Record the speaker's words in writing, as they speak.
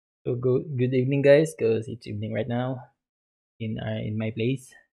So good evening, guys, because it's evening right now in my place.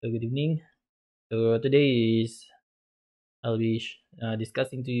 So good evening. So today is I'll be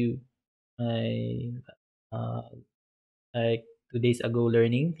discussing to you my uh, like 2 days ago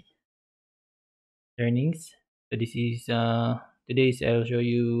learnings. So this is today's I'll show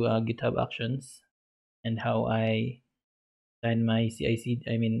you GitHub actions and how I sign my CI/CD.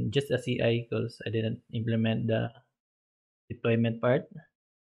 I mean just a CI because I didn't implement the deployment part,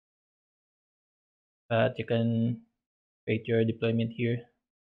 but you can create your deployment here.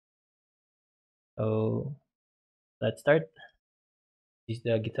 So let's start. This is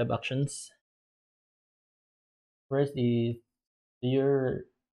the GitHub actions. First is to your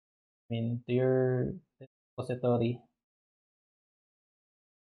to your repository.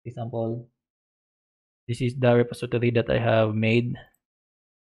 Example, this is the repository that I have made.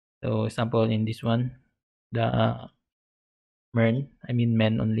 So example in this one, the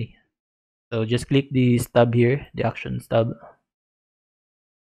men only. So just click this tab here, the actions tab.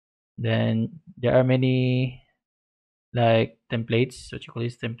 Then there are many like templates, what you call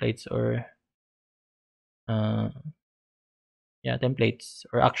these templates or uh, templates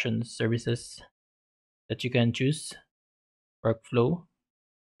or actions services that you can choose. Workflow.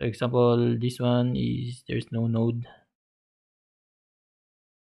 For example, this one is there's no node.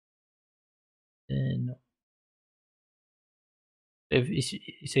 And if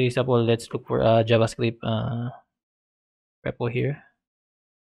say example, let's look for a JavaScript repo here.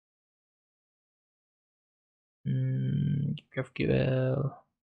 GraphQL.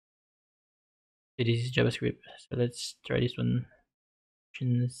 Okay, this is JavaScript. So let's try this one.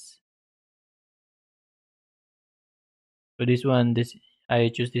 Options. So this I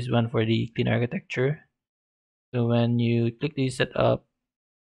choose this one for the clean architecture. So when you click this setup,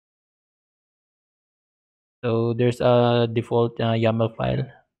 so there's a default YAML file.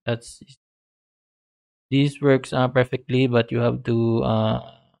 That's this works perfectly, but you have to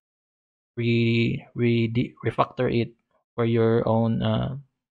refactor it for your own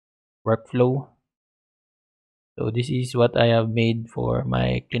workflow. So this is what I have made for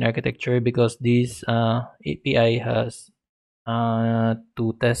my clean architecture because this API has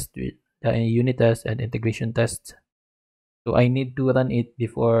two tests with the unit test and integration test. So I need to run it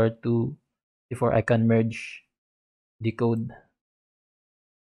before I can merge the code.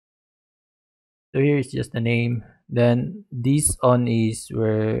 So here is just the name. Then this on is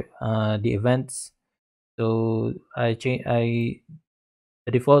where the events. So the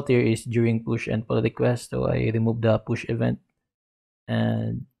default here is during push and pull request. So I remove the push event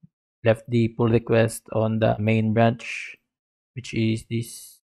and left the pull request on the main branch, which is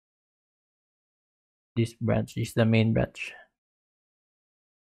this branch is the main branch.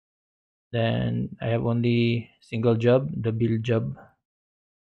 Then I have only single job, the build job.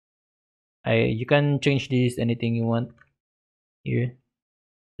 You can change this anything you want here.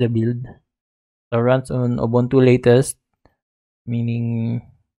 The build. So runs on Ubuntu latest, meaning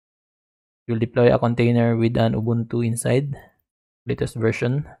you'll deploy a container with an Ubuntu inside, latest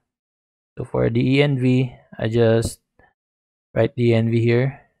version. So for the env, I just write the env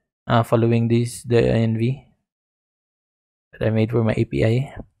here, following the env that I made for my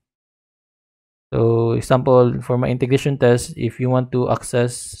API. So example for my integration test, if you want to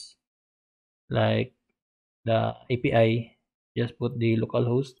access like the API, just put the the local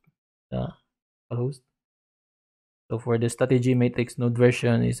host. So for the strategy matrix node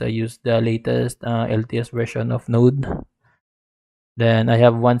version is I use the latest LTS version of node. Then I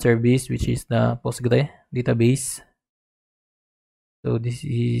have one service which is the Postgre database. So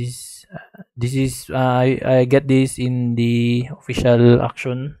I get this in the official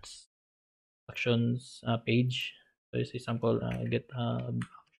actions page. So this is sample GitHub.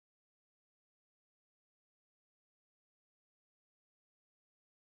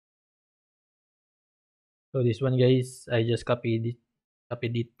 So this one, guys, I just copied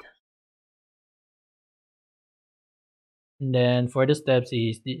it. And then for the steps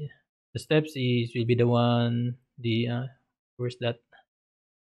is the steps is will be the one the where's that.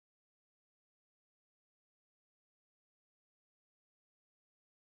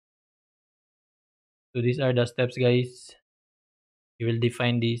 So these are the steps, guys. You will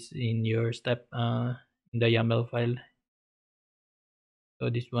define this in your step in the YAML file. So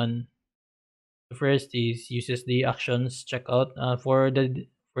this one, the first is uses the actions checkout. For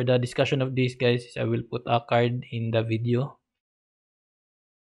the discussion of these, guys, I will put a card in the video.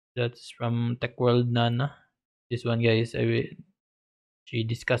 That's from Tech World Nana. This one, guys, she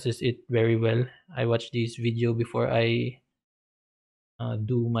discusses it very well. I watched this video before I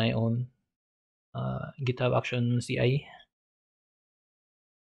do my own GitHub Action CI.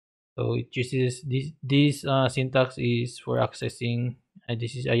 So it uses this syntax is for accessing.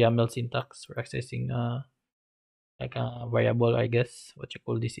 This is a YAML syntax for accessing like a variable, I guess, what you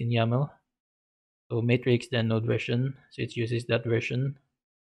call this in YAML. So matrix, then node version. So it uses that version.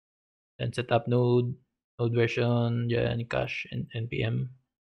 Then set up node version, then cache and npm.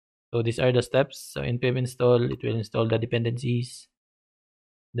 So these are the steps. So npm install, it will install the dependencies.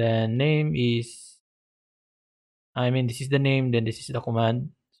 Then name is, this is the name, then this is the command.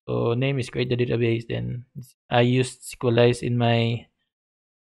 So name is create the database. Then I used SQLize in my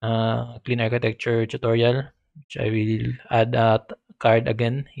clean architecture tutorial, which I will add a card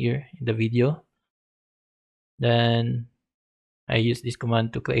again here in the video. Then I use this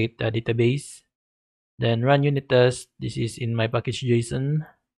command to create a database. Then run unit test. This is in my package JSON.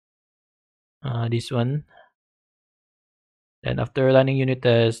 This one. Then after running unit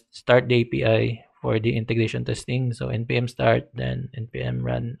test, start the API for the integration testing. So npm start, then npm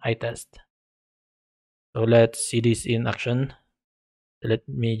run itest. So let's see this in action. So let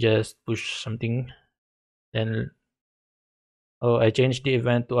me just push something. Then I changed the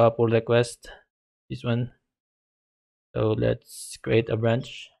event to a pull request. This one. So let's create a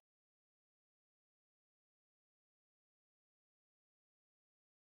branch.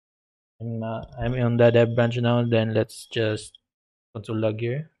 I'm on the dev branch now. Then let's just console log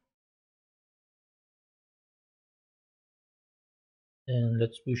here. And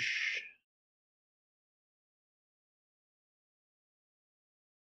let's push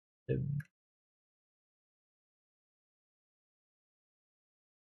the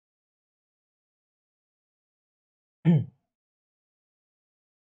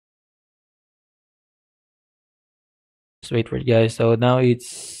just wait for it, guys. So now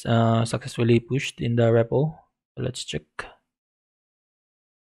it's successfully pushed in the repo. So let's check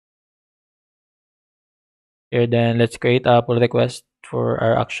here. Then let's create a pull request for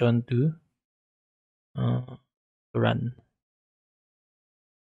our action to run.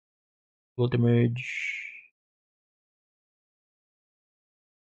 Go to merge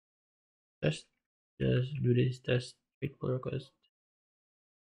test. Just do this test create pull request.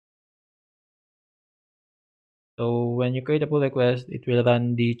 So when you create a pull request, it will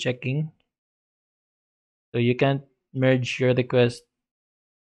run the checking. So you can't merge your request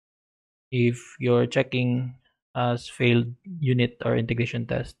if your checking has failed unit or integration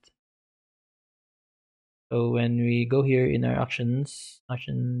test. So when we go here in our actions,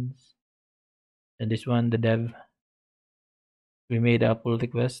 and this one, the dev, we made a pull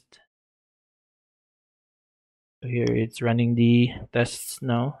request. So here it's running the tests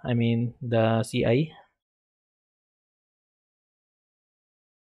now. The CI.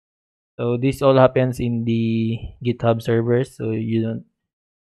 So this all happens in the GitHub servers. So you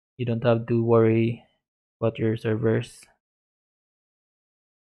don't have to worry about your servers.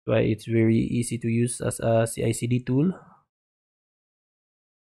 That's why it's very easy to use as a CI/CD tool.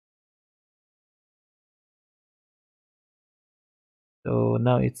 So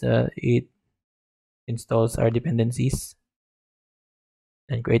now it installs our dependencies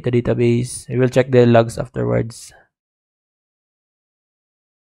and create a database. We will check the logs afterwards.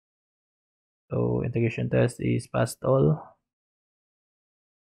 So integration test is passed all,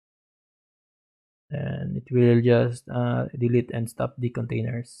 and it will just delete and stop the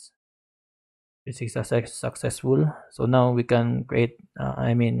containers. This is successful. So now we can create.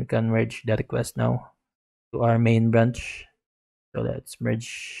 We can merge the request now to our main branch. So let's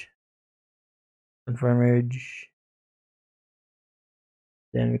merge, confirm merge.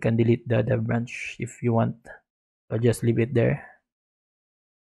 Then we can delete the dev branch if you want, or just leave it there.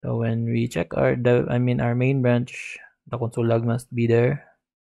 So when we check our our main branch, the console log must be there.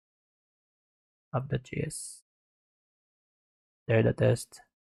 App.js. There the test.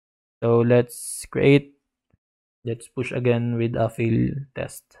 So let's push again with a fail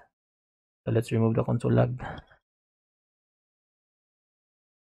test. So let's remove the console log.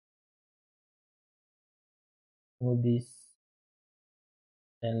 Remove this.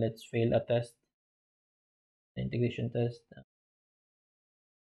 Then let's fail a test. The integration test.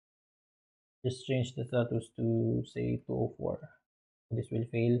 Just change the status to say 204. This will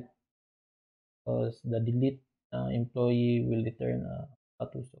fail because the delete employee will return a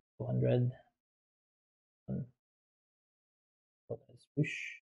status of 200. So let's push,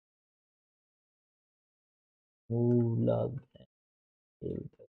 move log, and fail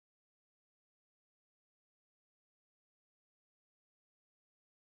test.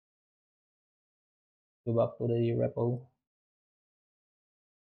 Go back to the repo.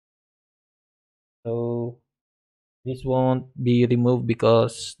 So this won't be removed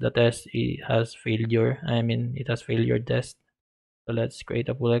because the test has failure. It has failure test. So let's create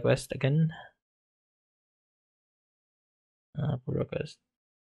a pull request again. Pull request.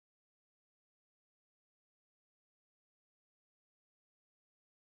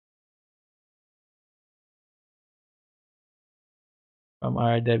 From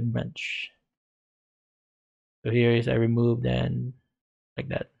our dev branch. So here is I removed and like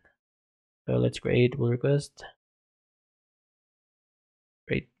that. So let's create pull request.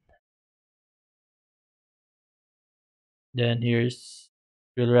 Great. Then here's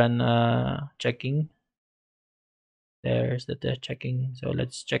we'll run checking. There's the test checking. So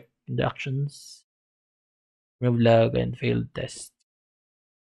let's check the actions, remove log and failed test.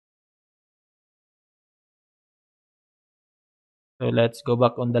 So let's go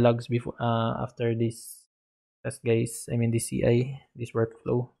back on the logs before after this test, guys. I mean this CI, this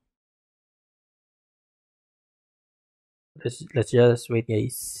workflow. Let's just wait,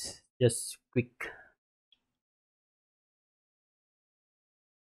 guys. Just quick.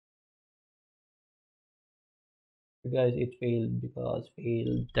 So guys, it failed because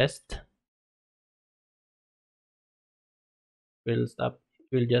failed test will stop.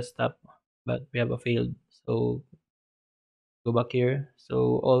 It will just stop, but we have a failed. So go back here.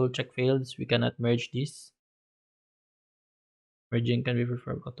 So all check fails. We cannot merge this. Merging can be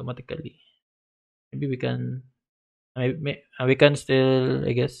performed automatically. Maybe we can. We can still,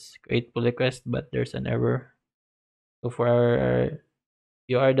 I guess, create pull request, but there's an error. So for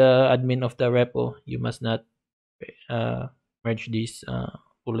you are the admin of the repo, you must not uh, merge this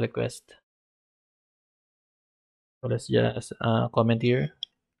pull request. So let's just comment here.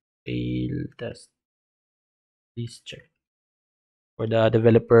 Fail test. Please check for the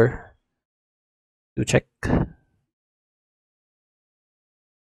developer to check.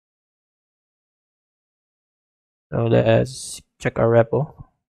 So let's check our repo.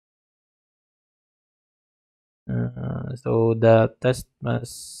 So the test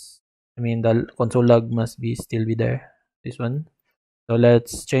must, I mean the console log must be still be there. This one. So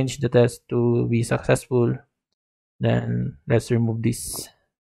let's change the test to be successful. Then let's remove this.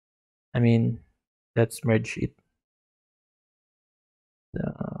 I mean, let's merge it.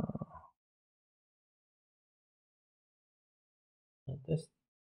 Test.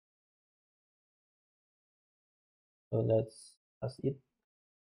 So let's pass it.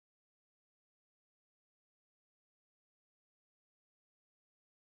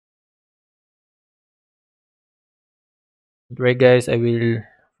 Right, guys, I will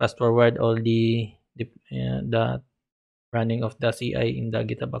fast forward all the running of the CI in the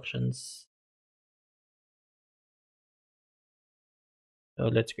GitHub Actions. So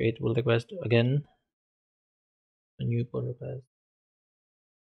let's create pull request again. A new pull request.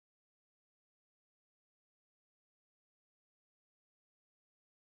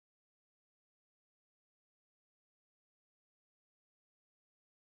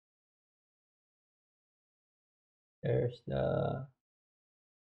 There's the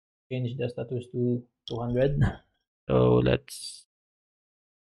change the status to 200. So let's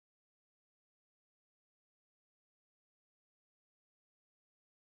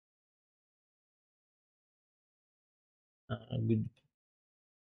good.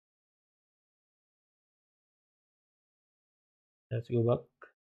 Let's go back.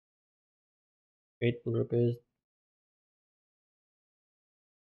 Create pull request.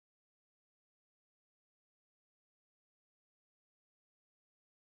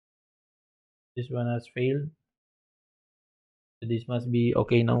 This one has failed. So this must be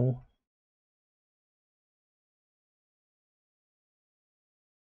okay now.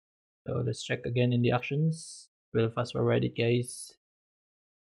 So let's check again in the actions. We'll fast forward it, guys.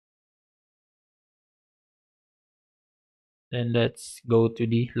 Then let's go to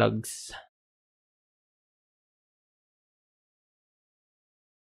the logs.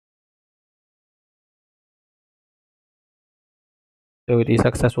 So it is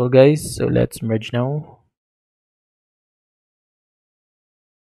successful, guys. So let's merge now.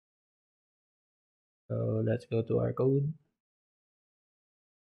 So let's go to our code.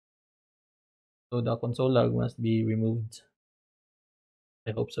 So the console log must be removed.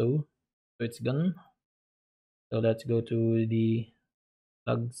 I hope so. So it's gone. So let's go to the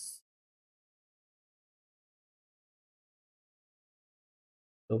logs.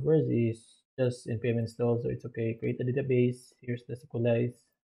 So first is just npm install, so it's okay. Create a database. Here's the SQLize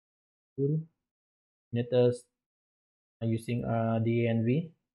tool. Unit test using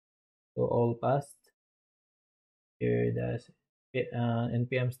DANV. So all passed. Here the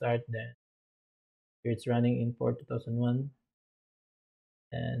npm start. Then here it's running in port 2001.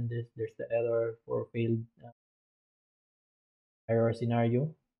 And there's the error for failed error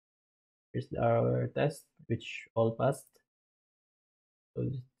scenario. Here's our test, which all passed. So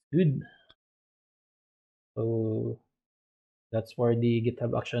it's good. So that's for the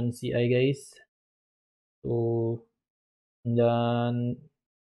GitHub Action CI, guys. So in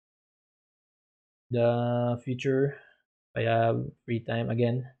the future, if I have free time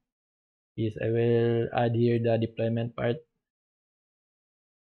again, is I will add here the deployment part.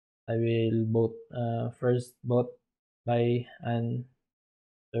 I will first both buy an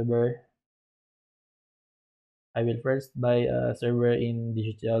server. I will first buy a server in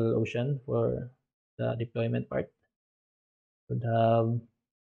DigitalOcean for the deployment part. Would have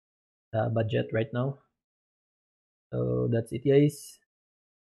the budget right now. So that's it, guys.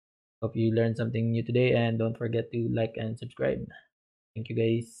 Hope you learned something new today, and don't forget to like and subscribe. Thank you,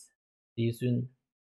 guys. See you soon.